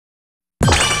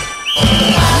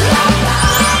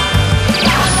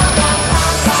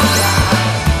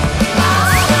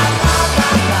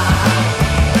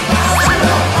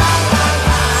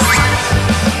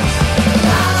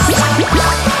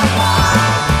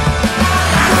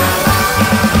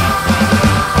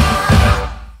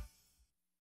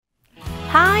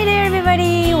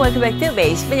Welcome back to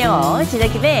매일 10분 영어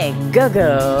지나킴의 고고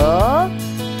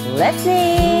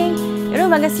Listening.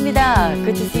 여러분 반갑습니다.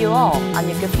 Good to see you all. I'm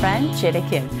your good friend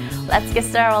지나킴. Let's get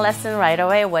started our lesson right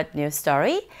away with new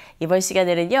story. 이번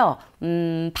시간에는요,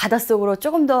 바닷속으로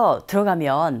조금 더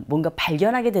들어가면 뭔가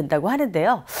발견하게 된다고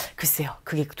하는데요. 글쎄요,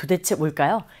 그게 도대체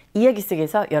뭘까요? 이야기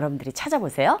속에서 여러분들이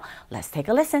찾아보세요. Let's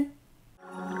take a listen.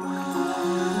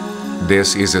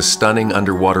 This is a stunning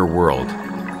underwater world.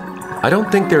 I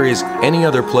don't think there is any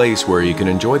other place where you can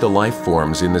enjoy the life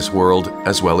forms in this world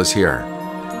as well as here.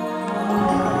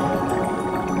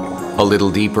 A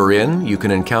little deeper in, you can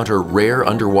encounter rare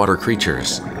underwater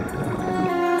creatures.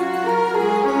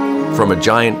 From a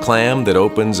giant clam that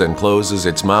opens and closes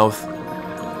its mouth,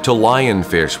 to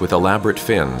lionfish with elaborate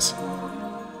fins.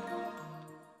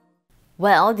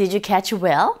 Well, did you catch a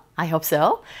whale? I hope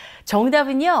so.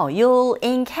 정답은요, you'll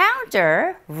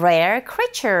encounter rare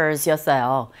creatures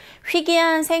였어요.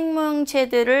 희귀한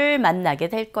생명체들을 만나게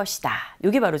될 것이다.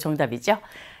 이게 바로 정답이죠.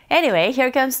 Anyway,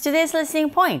 here comes today's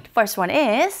listening point. First one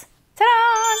is,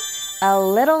 ta-da! A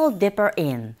little deeper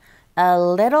in. A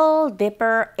little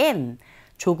deeper in.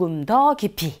 조금 더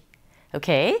깊이.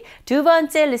 Okay. 두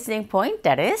번째 listening point,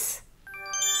 that is,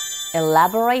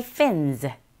 elaborate fins.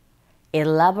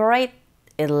 Elaborate.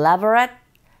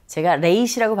 제가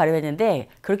레이시라고 발음했는데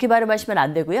그렇게 발음하시면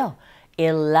안 되고요.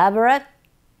 Elaborate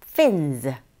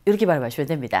fins 이렇게 발음하시면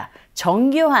됩니다.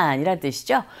 정교한이란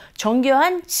뜻이죠.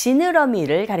 정교한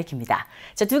지느러미를 가리킵니다.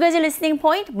 자, 두 가지 리스닝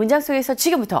포인트 문장 속에서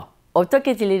지금부터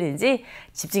어떻게 들리는지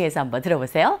집중해서 한번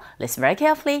들어보세요. Listen very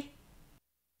carefully.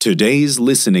 Today's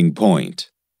listening point.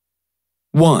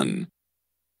 1.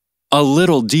 A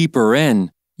little deeper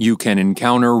in, you can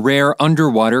encounter rare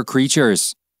underwater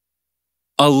creatures.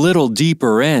 A little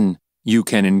deeper in, you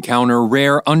can encounter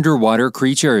rare underwater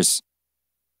creatures.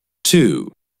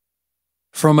 2.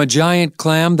 From a giant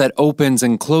clam that opens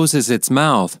and closes its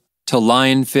mouth to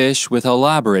lionfish with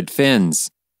elaborate fins.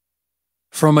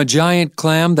 From a giant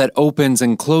clam that opens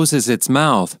and closes its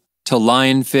mouth to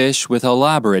lionfish with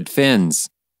elaborate fins.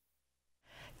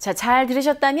 자, 잘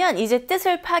들으셨다면 이제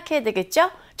뜻을 파악해야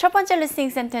되겠죠? 첫 번째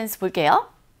listening sentence 볼게요.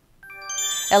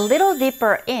 A little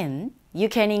deeper in, you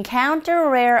can encounter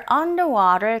rare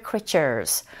underwater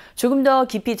creatures. 조금 더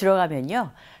깊이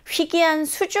들어가면요, 희귀한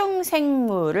수중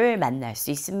생물을 만날 수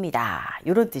있습니다.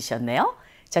 이런 뜻이었네요.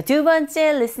 자, 두 번째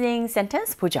listening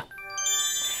sentence 보죠.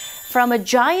 From a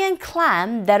giant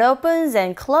clam that opens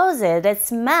and closes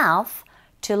its mouth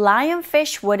to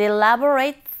lionfish with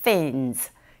elaborate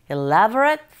fins.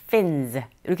 Elaborate fins.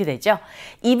 이렇게 되죠.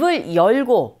 입을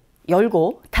열고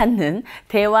닫는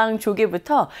대왕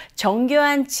조개부터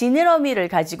정교한 지느러미를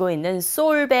가지고 있는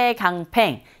솔배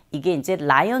강팽, 이게 이제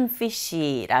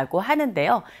라이언피쉬라고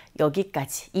하는데요.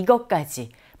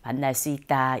 이것까지 만날 수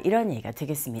있다, 이런 얘기가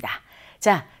되겠습니다.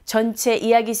 자, 전체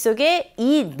이야기 속에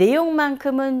이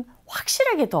내용만큼은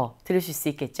확실하게 더 들으실 수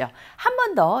있겠죠. 한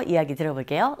번 더 이야기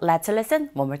들어볼게요. Let's listen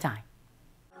one more time.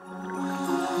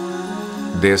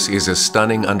 This is a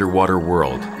stunning underwater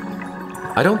world.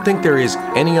 I don't think there is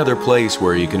any other place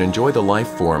where you can enjoy the life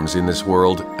forms in this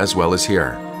world as well as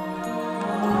here.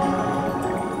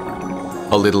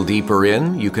 A little deeper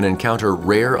in, you can encounter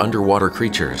rare underwater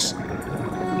creatures.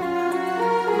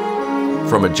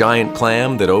 From a giant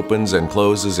clam that opens and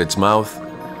closes its mouth,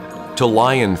 to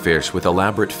lionfish with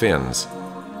elaborate fins.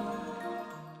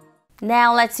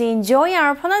 Now let's enjoy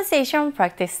our pronunciation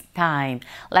practice time.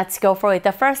 Let's go for it.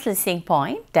 The first listening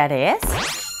point, that is,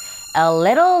 a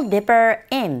little deeper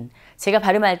in. 제가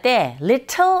발음할 때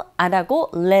little 안 하고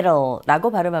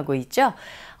little라고 발음하고 있죠.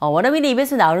 원어민의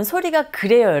입에서 나오는 소리가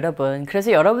그래요, 여러분.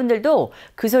 그래서 여러분들도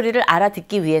그 소리를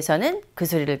알아듣기 위해서는 그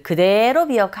소리를 그대로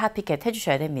기억 카피캣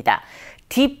해주셔야 됩니다.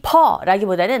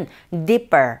 deeper라기보다는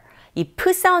deeper. 이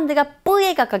프 사운드가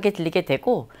뿌에 가깝게 들리게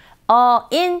되고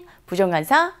in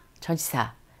부정관사,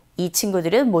 전치사. 이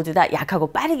친구들은 모두 다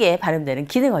약하고 빠르게 발음되는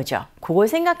기능어죠. 그걸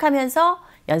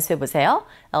생각하면서 연습해 보세요.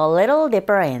 A little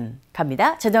deeper in.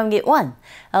 갑니다. 자동기 1.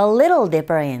 A little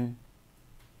deeper in.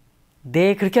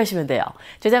 네, 그렇게 하시면 돼요.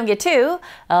 자동기 2. A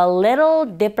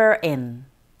little deeper in.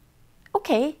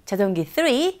 오케이. 자동기 3.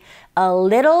 A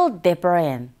little deeper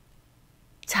in.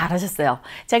 잘하셨어요.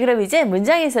 자, 그럼 이제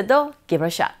문장에서도 give a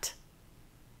shot.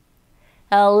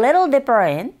 A little deeper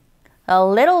in. A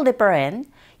little deeper in.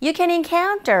 You can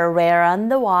encounter rare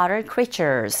underwater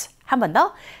creatures. 한 번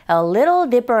더. A little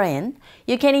deeper in,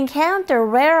 you can encounter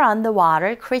rare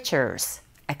underwater creatures.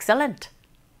 Excellent.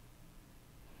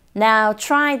 Now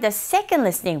try the second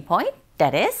listening point,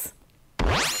 that is,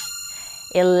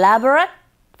 elaborate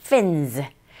fins.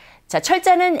 자,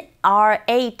 철자는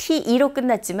R-A-T-E로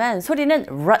끝났지만 소리는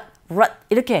rut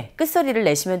이렇게 끝소리를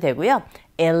내시면 되고요.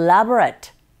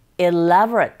 elaborate,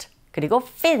 elaborate. 그리고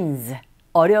fins.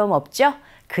 어려움 없죠?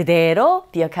 그대로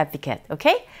be a copycat.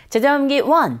 오케이? 자동기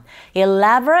 1.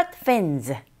 elaborate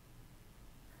fins.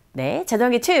 네,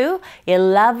 자동기 2.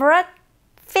 elaborate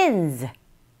fins.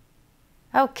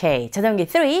 오케이. 자동기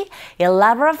 3.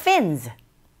 elaborate fins.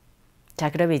 자,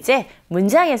 그럼 이제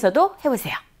문장에서도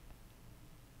해보세요.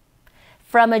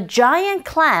 From a giant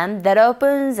clam that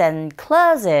opens and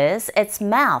closes its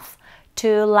mouth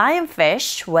to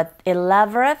lionfish with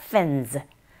elaborate fins.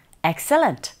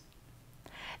 Excellent.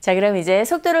 자, 그럼 이제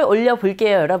속도를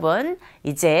올려볼게요, 여러분.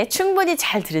 이제 충분히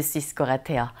잘 들을 수 있을 것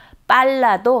같아요.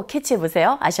 빨라도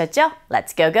캐치해보세요. 아셨죠?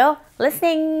 Let's go, go,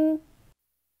 listening.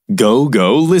 Go,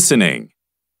 go, listening.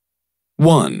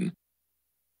 1,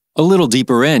 A little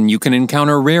deeper in, you can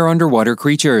encounter rare underwater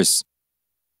creatures.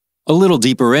 A little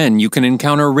deeper in, you can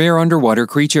encounter rare underwater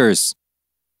creatures.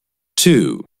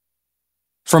 2,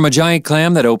 From a giant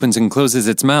clam that opens and closes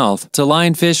its mouth to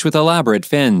lionfish with elaborate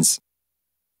fins.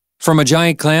 From a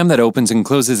giant clam that opens and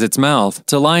closes its mouth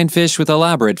to lionfish with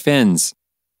elaborate fins.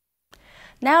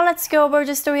 Now let's go over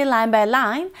the story line by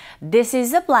line. This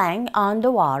is a blank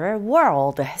underwater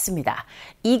world 했습니다.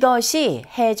 이것이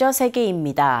해저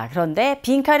세계입니다. 그런데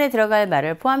빈칸에 들어갈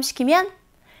말을 포함시키면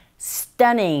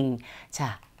stunning.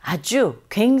 자, 아주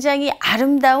굉장히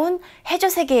아름다운 해저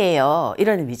세계예요.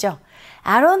 이런 의미죠.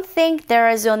 I don't think there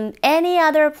is on any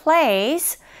other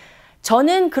place.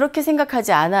 저는 그렇게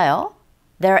생각하지 않아요.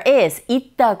 There is,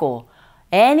 있다고.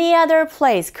 Any other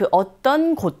place, 그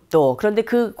어떤 곳도. 그런데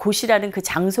그 곳이라는 그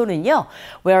장소는요.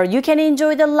 Where you can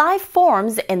enjoy the life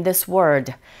forms in this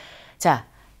world. 자,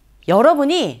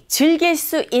 여러분이 즐길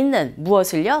수 있는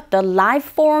무엇을요? The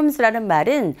life forms라는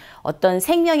말은 어떤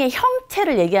생명의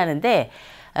형태를 얘기하는데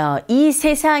이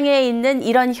세상에 있는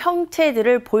이런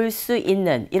형태들을 볼 수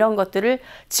있는 이런 것들을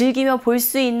즐기며 볼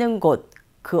수 있는 곳,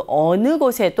 그 어느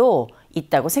곳에도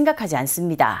있다고 생각하지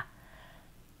않습니다.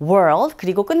 world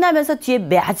그리고 끝나면서 뒤에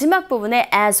마지막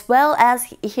부분에 as well as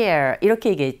here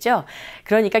이렇게 얘기했죠.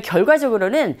 그러니까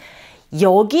결과적으로는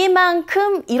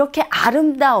여기만큼 이렇게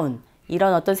아름다운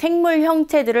이런 어떤 생물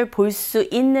형태들을 볼 수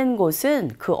있는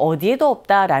곳은 그 어디에도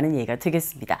없다라는 얘기가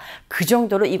되겠습니다. 그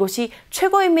정도로 이곳이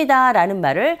최고입니다 라는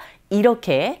말을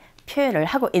이렇게 표현을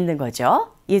하고 있는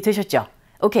거죠. 이해되셨죠?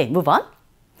 오케이, move on.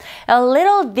 A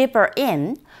little deeper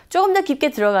in, 조금 더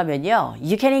깊게 들어가면요.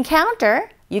 You can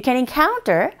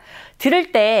encounter,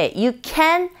 들을 때 you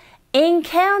can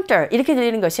encounter 이렇게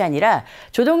들리는 것이 아니라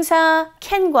조동사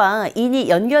can과 in이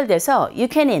연결돼서 you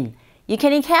can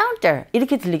encounter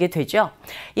이렇게 들리게 되죠.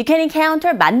 You can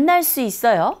encounter 만날 수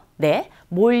있어요. 네,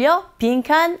 뭘요?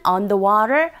 빈칸 on the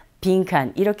water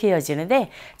빈칸 이렇게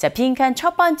이어지는데 자 빈칸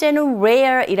첫 번째는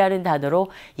rare이라는 단어로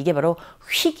이게 바로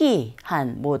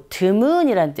희귀한 뭐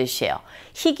드문이란 뜻이에요.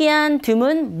 희귀한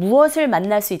드문 무엇을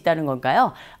만날 수 있다는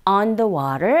건가요? On the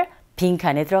water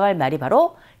빈칸에 들어갈 말이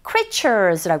바로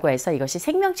creatures라고 해서 이것이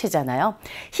생명체잖아요.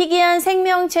 희귀한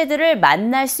생명체들을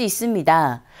만날 수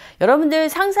있습니다. 여러분들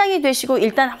상상이 되시고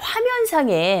일단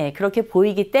화면상에 그렇게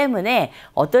보이기 때문에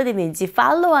어떤 의미인지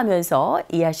follow하면서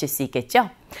이해하실 수 있겠죠.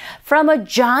 From a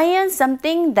giant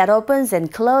something that opens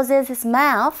and closes its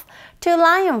mouth to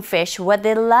lionfish with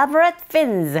elaborate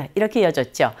fins 이렇게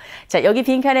이어졌죠. 자, 여기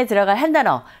빈칸에 들어갈 한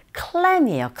단어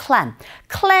clam이에요. clam.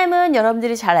 clam은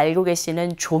여러분들이 잘 알고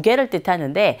계시는 조개를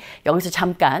뜻하는데 여기서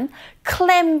잠깐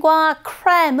clam과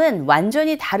cram은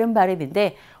완전히 다른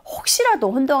발음인데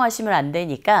혹시라도 혼동하시면 안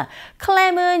되니까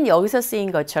clam은 여기서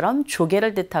쓰인 것처럼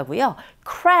조개를 뜻하고요.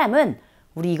 cram은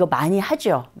우리 이거 많이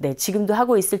하죠. 네, 지금도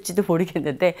하고 있을지도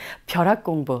모르겠는데 벼락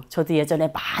공부 저도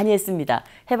예전에 많이 했습니다.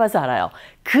 해봐서 알아요.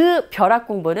 그 벼락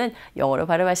공부는 영어로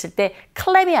발음하실 때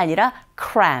clam이 아니라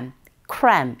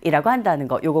cram이라고 한다는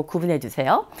거 요거 구분해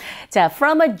주세요. 자,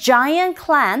 from a giant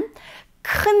clam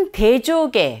큰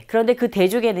대조개 그런데 그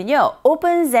대조개는요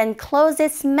opens and closes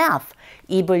its mouth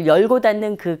입을 열고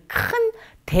닫는 그 큰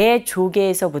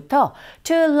대조개에서부터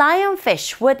to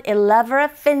lionfish with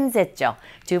elaborate fins 했죠.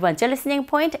 두 번째 listening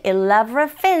point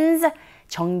elaborate fins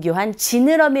정교한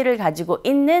지느러미를 가지고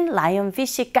있는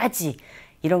lionfish까지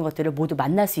이런 것들을 모두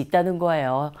만날 수 있다는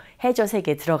거예요. 해저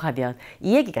세계에 들어가면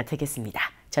이 얘기가 되겠습니다.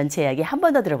 전체 이야기 한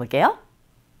번 더 들어볼게요.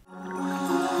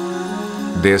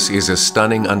 This is a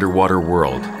stunning underwater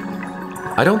world.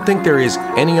 I don't think there is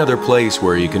any other place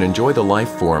where you can enjoy the life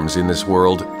forms in this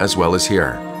world as well as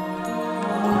here.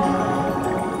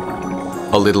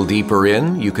 A little deeper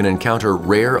in, you can encounter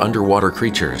rare underwater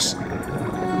creatures.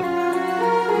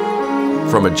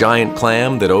 From a giant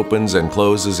clam that opens and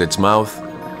closes its mouth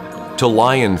to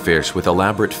lionfish with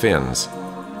elaborate fins.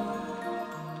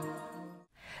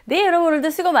 네, 여러분 오늘도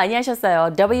수고 많이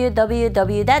하셨어요.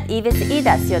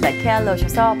 www.evise.co.kr로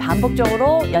오셔서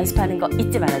반복적으로 연습하는 거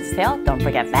잊지 말아주세요. Don't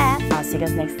forget math. I'll see you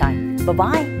guys next time.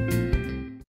 Bye-bye.